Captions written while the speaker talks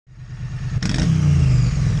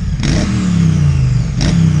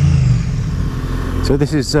So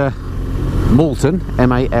this is Malton,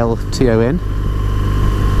 M-A-L-T-O-N.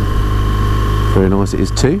 Very nice it is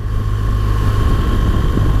too.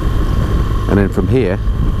 And then from here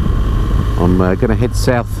I'm going to head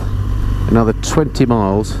south another 20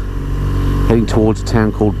 miles, heading towards a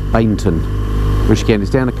town called Bainton, which again is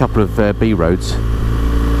down a couple of B roads,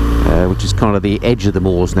 which is kind of the edge of the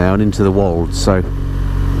moors now and into the Wolds. So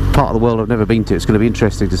part of the world I've never been to. It's going to be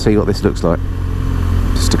interesting to see what this looks like.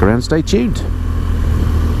 Just stick around, stay tuned.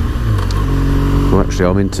 Well, actually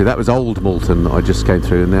I'm into, that was old Malton that I just came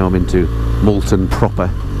through, and now I'm into Malton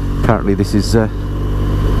proper. Apparently this is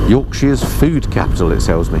Yorkshire's food capital, it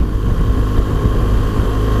tells me.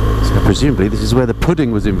 So presumably this is where the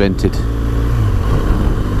pudding was invented.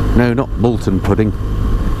 No, not Malton pudding.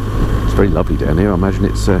 It's very lovely down here. I imagine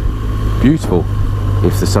it's beautiful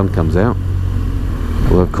if the sun comes out.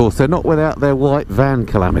 Well, of course they're not without their white van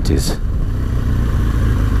calamities.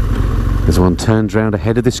 As one turns round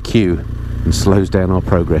ahead of this queue and slows down our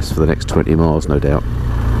progress for the next 20 miles, no doubt.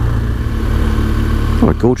 Oh,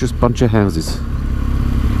 a gorgeous bunch of houses.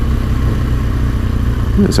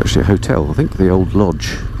 It's actually a hotel, I think, the old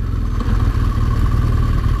lodge.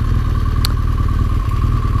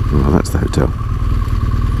 Oh, that's the hotel.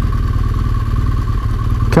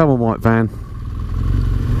 Come on, white van.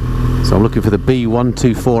 So I'm looking for the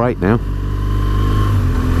B1248 now.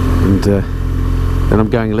 And then I'm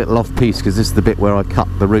going a little off piste because this is the bit where I cut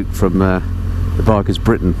the route from the Bikers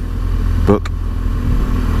Britain book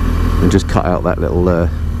and just cut out that little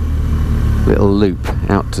little loop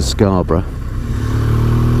out to Scarborough.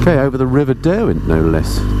 Okay, over the River Derwent, no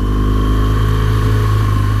less.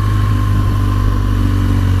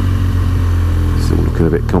 It's all looking a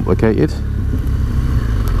bit complicated.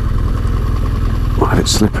 Oh, a bit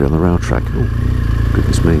slippery on the rail track. Oh,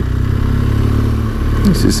 goodness me.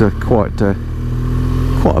 This is quite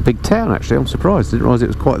a big town, actually. I'm surprised. I didn't realise it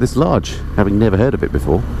was quite this large, having never heard of it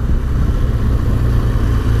before.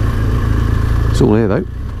 It's all here, though.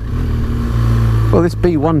 Well, this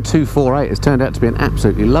B1248 has turned out to be an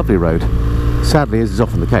absolutely lovely road. Sadly, as is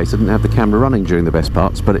often the case, I didn't have the camera running during the best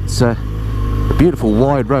parts, but it's a beautiful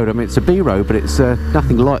wide road. I mean, it's a B road, but it's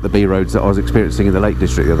nothing like the B roads that I was experiencing in the Lake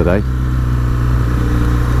District the other day.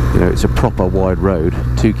 You know, it's a proper wide road,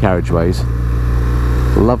 2 carriageways,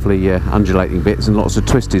 lovely undulating bits and lots of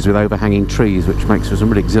twisties with overhanging trees, which makes for some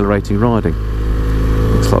really exhilarating riding.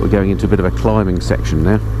 Looks like we're going into a bit of a climbing section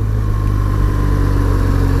now.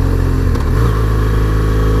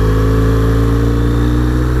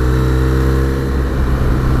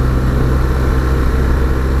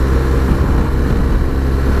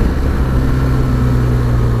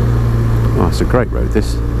 Oh, it's a great road,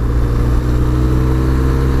 this.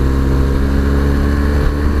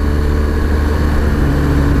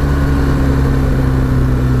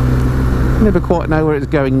 Never quite know where it's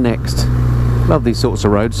going next. Love these sorts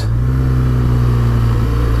of roads.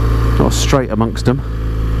 Not straight amongst them.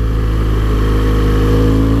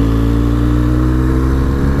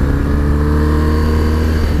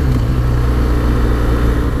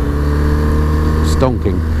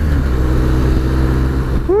 Stonking.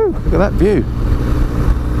 Woo, look at that view.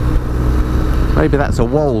 Maybe that's a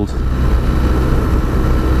wold.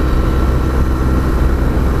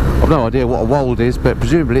 I've no idea what a wold is, but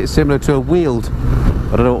presumably it's similar to a weald.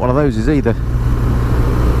 I don't know what one of those is either.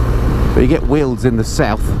 But you get wealds in the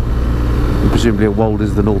south, and presumably a wold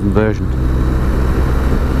is the northern version.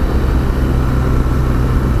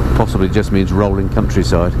 Possibly just means rolling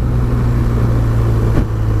countryside.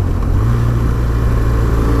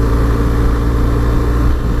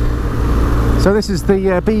 So this is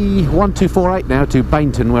the B1248 now to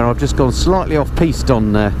Bainton, where I've just gone slightly off piste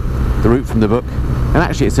on the route from the book. And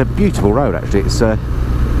actually it's a beautiful road. Actually, it's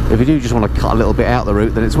if you do just want to cut a little bit out the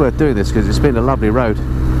route, then it's worth doing this because it's been a lovely road.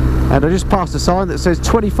 And I just passed a sign that says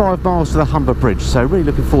 25 miles to the Humber Bridge, so really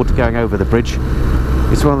looking forward to going over the bridge.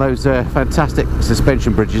 It's one of those fantastic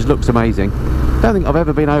suspension bridges, looks amazing. Don't think I've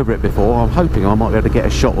ever been over it before. I'm hoping I might be able to get a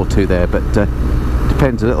shot or two there, but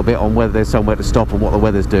depends a little bit on whether there's somewhere to stop and what the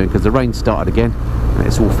weather's doing, because the rain started again and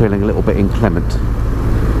it's all feeling a little bit inclement.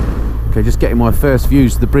 Okay, just getting my first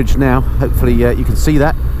views of the bridge now. Hopefully you can see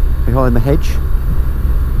that behind the hedge.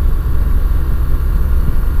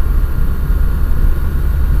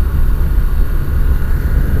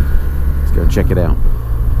 Let's go and check it out.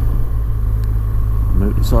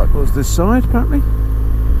 Motorcycles this side, apparently.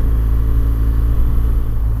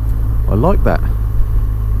 I like that.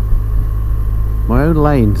 My own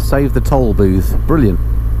lane, save the toll booth. Brilliant.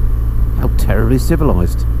 How terribly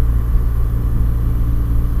civilised.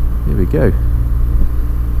 Here we go.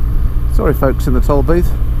 Sorry folks in the toll booth.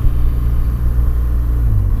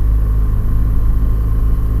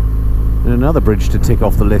 And another bridge to tick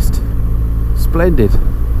off the list. Splendid.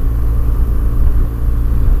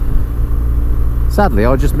 Sadly,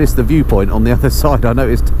 I just missed the viewpoint on the other side. I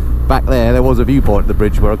noticed back there was a viewpoint at the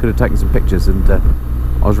bridge where I could have taken some pictures, and I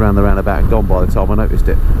was round the roundabout and gone by the time I noticed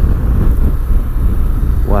it.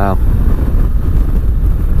 Wow.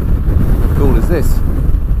 How cool is this?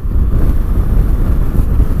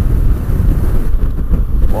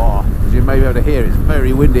 Wow, as you may be able to hear, it's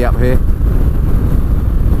very windy up here.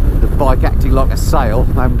 The bike acting like a sail,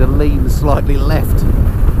 having to lean slightly left.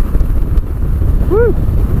 Woo!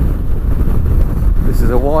 This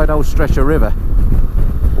is a wide old stretch of river.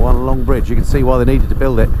 One long bridge. You can see why they needed to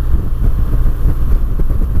build it.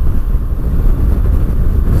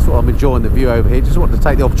 That's what I'm enjoying the view over here. Just wanted to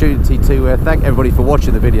take the opportunity to thank everybody for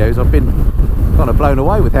watching the videos. I've been kind of blown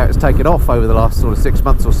away with how it's taken off over the last sort of 6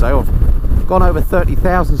 months or so. I've gone over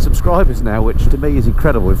 30,000 subscribers now, which to me is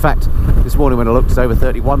incredible. In fact, this morning when I looked, it's over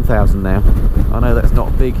 31,000 now. I know that's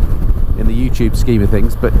not big in the YouTube scheme of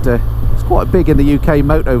things, but it's quite big in the UK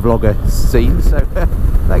moto vlogger scene, so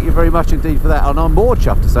thank you very much indeed for that. And I'm more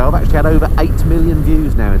chuffed to say I've actually had over 8 million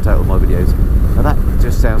views now in total of my videos. Now that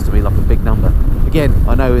just sounds to me like a big number. Again,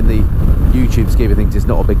 I know in the YouTube scheme of things it's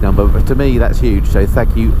not a big number, but to me that's huge, so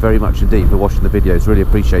thank you very much indeed for watching the videos. Really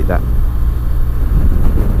appreciate that.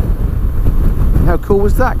 How cool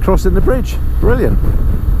was that, crossing the bridge? Brilliant.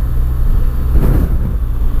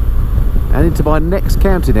 And into my next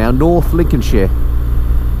county now, North Lincolnshire.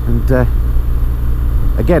 And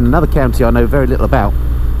again, another county I know very little about,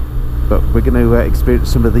 but we're going to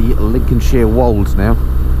experience some of the Lincolnshire Wolds now.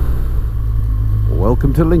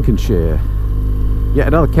 Welcome to Lincolnshire. Yet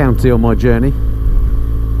another county on my journey.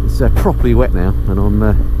 It's properly wet now, and I'm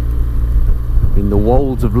in the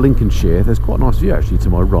Wolds of Lincolnshire. There's quite a nice view actually to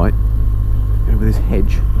my right, over this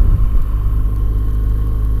hedge.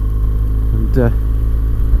 And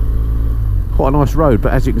quite a nice road,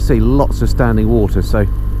 but as you can see, lots of standing water, so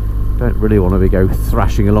don't really want to go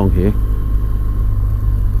thrashing along here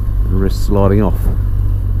and risk sliding off.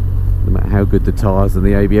 No matter how good the tyres and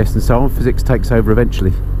the ABS and so on, physics takes over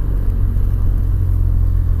eventually.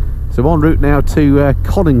 So I'm en route now to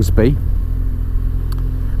Coningsby,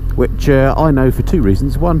 which I know for two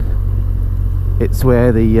reasons. One, it's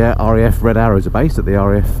where the RAF Red Arrows are based, at the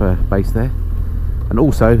RAF base there, and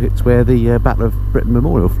also it's where the Battle of Britain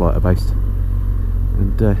Memorial flight are based.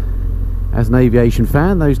 And as an aviation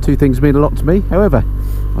fan, those two things mean a lot to me. However,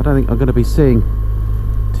 I don't think I'm going to be seeing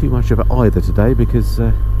too much of it either today, because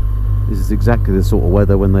this is exactly the sort of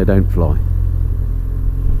weather when they don't fly.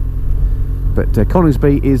 But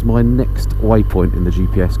Coningsby is my next waypoint in the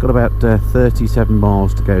GPS. Got about 37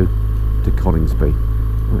 miles to go to Coningsby.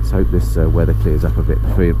 Let's hope this weather clears up a bit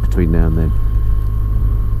between now and then.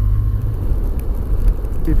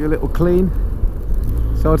 Give you a little clean.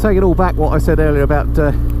 So I'll take it all back what I said earlier about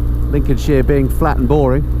Lincolnshire being flat and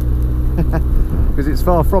boring, because it's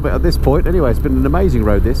far from it at this point. Anyway, it's been an amazing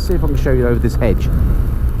road this. See if I can show you over this hedge.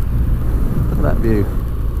 Look at that view.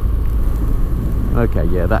 Okay,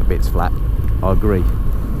 yeah, that bit's flat, I agree.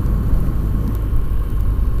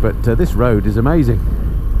 But this road is amazing.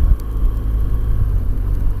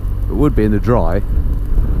 It would be in the dry.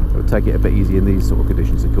 I would take it a bit easy in these sort of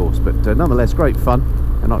conditions, of course, but nonetheless great fun,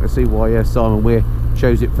 and I can see why Simon Weir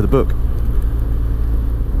chose it for the book.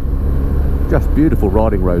 Just beautiful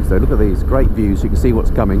riding roads though. Look at these great views, you can see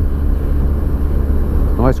what's coming.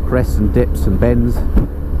 Nice crests and dips and bends.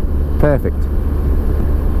 Perfect.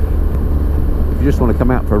 If you just want to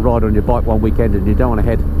come out for a ride on your bike one weekend and you don't want to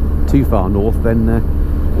head too far north, then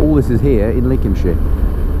all this is here in Lincolnshire.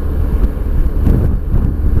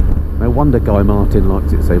 No wonder Guy Martin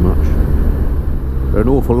likes it so much. There are an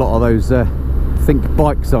awful lot of those think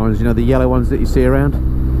bike signs, you know, the yellow ones that you see around,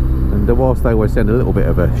 and whilst they always send a little bit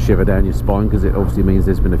of a shiver down your spine because it obviously means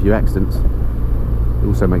there's been a few accidents, it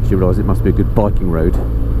also makes you realise it must be a good biking road.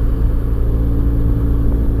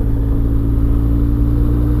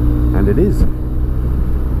 And it is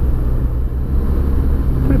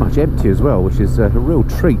pretty much empty as well, which is a real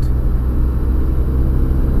treat.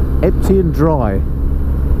 Empty and dry.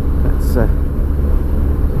 That's a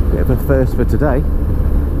bit of a first for today.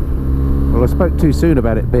 Well, I spoke too soon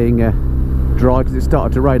about it being dry because it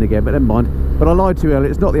started to rain again, but never mind. But I lied to you earlier,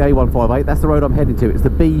 it's not the A158, that's the road I'm heading to. It's the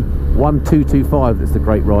B1225 that's the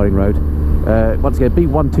great riding road. Once again,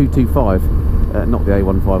 B1225, not the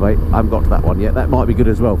A158. I haven't got to that one yet. That might be good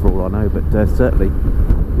as well for all I know, but certainly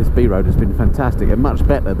this B road has been fantastic and much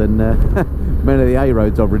better than many of the A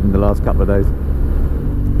roads I've ridden the last couple of days.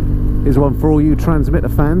 Here's one for all you transmitter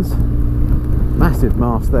fans. Massive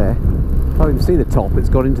mast there. Can't even see the top, it's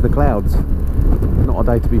gone into the clouds. Not a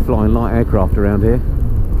day to be flying light aircraft around here.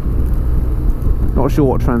 Not sure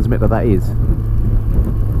what transmitter that is. I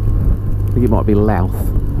think it might be Louth.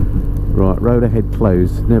 Right, road ahead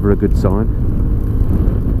closed, never a good sign.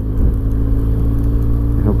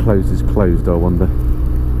 How closed is closed, I wonder.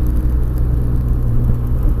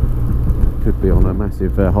 Could be on a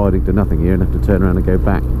massive hiding to nothing here and have to turn around and go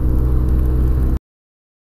back.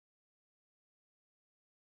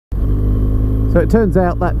 So it turns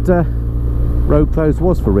out that road closed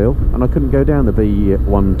was for real, and I couldn't go down the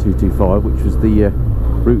B1225, which was the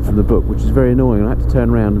route from the book, which is very annoying. I had to turn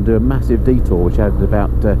around and do a massive detour, which added about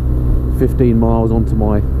 15 miles onto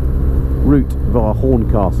my route via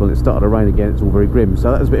Horncastle, and it started to rain again. It's all very grim,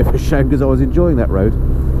 so that was a bit of a shame because I was enjoying that road.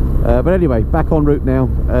 But anyway, back en route now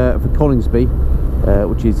for Coningsby,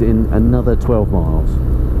 which is in another 12 miles.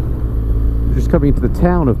 Just coming into the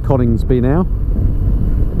town of Coningsby now,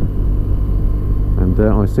 and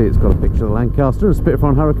I see it's got a picture of the Lancaster and a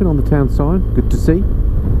Spitfire Hurricane on the town sign. Good to see.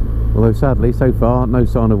 Although sadly, so far, no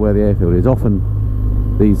sign of where the airfield is. Often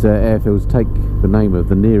these airfields take the name of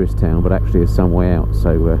the nearest town, but actually is some way out,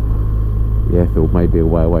 so the airfield may be a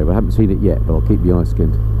way away. But I haven't seen it yet, but I'll keep the eye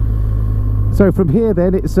skinned. So from here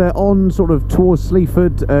then, it's on sort of towards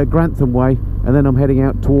Sleaford, Grantham way, and then I'm heading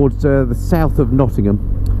out towards the south of Nottingham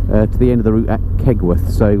to the end of the route at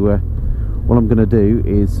Kegworth. So what I'm going to do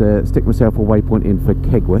is stick myself a waypoint in for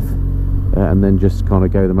Kegworth, and then just kind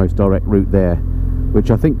of go the most direct route there,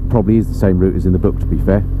 which I think probably is the same route as in the book, to be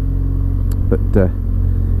fair. But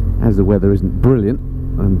as the weather isn't brilliant,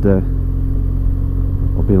 and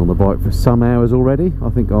I've been on the bike for some hours already, I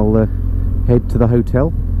think I'll head to the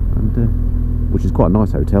hotel, and which is quite a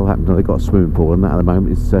nice hotel. They've got a swimming pool, and that at the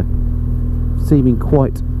moment is seeming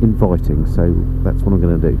quite inviting, so that's what I'm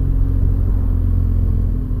going to do.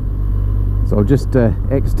 So I'm just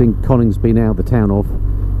exiting Coningsby now, the town of,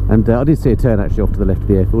 and I did see a turn actually off to the left of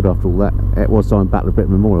the airfield after all that. It was signed Battle of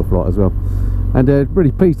Britain Memorial flight as well, and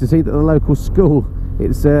really pleased to see that the local school,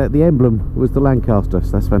 it's the emblem was the Lancaster,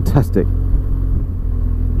 so that's fantastic.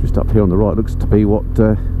 Just up here on the right looks to be what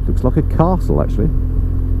looks like a castle actually.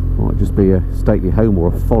 Might just be a stately home or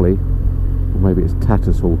a folly, or maybe it's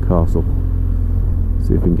Tattershall Castle.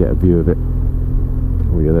 See if we can get a view of it.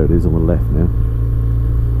 Oh yeah, there it is on the left now.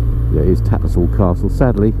 Yeah, it is Tattershall Castle,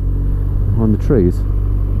 sadly behind the trees.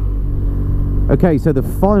 Okay, so the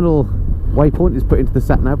final waypoint is put into the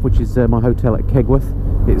sat-nav, which is my hotel at Kegworth.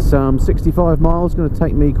 It's 65 miles, going to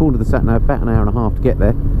take me, according to the sat-nav, about an hour and a half to get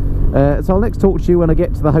there. So I'll next talk to you when I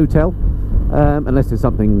get to the hotel. Unless there's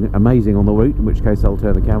something amazing on the route, in which case I'll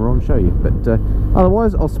turn the camera on and show you. But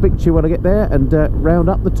otherwise, I'll speak to you when I get there and round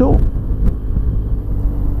up the tour.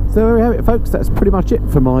 So there we have it, folks. That's pretty much it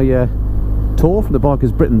for my tour from the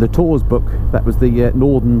Bikers Britain, the Tours book. That was the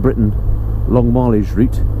Northern Britain long mileage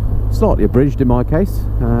route. Slightly abridged in my case.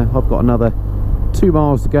 I've got another 2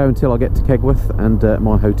 miles to go until I get to Kegworth and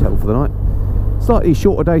my hotel for the night. Slightly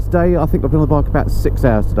shorter day today. I think I've been on the bike about 6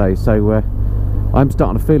 hours today, so I'm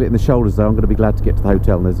starting to feel it in the shoulders though. I'm going to be glad to get to the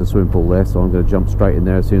hotel, and there's a swimming pool there, so I'm going to jump straight in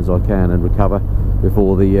there as soon as I can and recover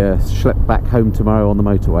before the schlep back home tomorrow on the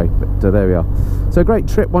motorway. But there we are. So great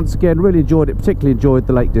trip once again, really enjoyed it, particularly enjoyed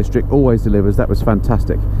the Lake District, always delivers, that was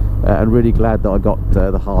fantastic. And really glad that I got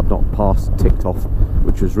the Hard Knock Pass ticked off,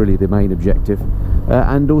 which was really the main objective.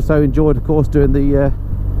 And also enjoyed, of course, doing the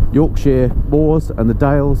Yorkshire Moors and the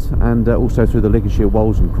Dales, and also through the Lincolnshire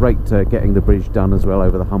Wolds, and great getting the bridge done as well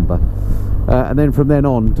over the Humber. And then from then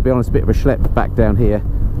on, to be honest, a bit of a schlep back down here,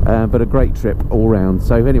 but a great trip all round.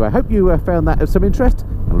 So anyway, hope you found that of some interest,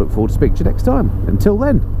 and I look forward to speaking to you next time. Until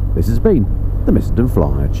then, this has been the Missenden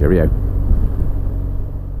Flyer. Cheerio.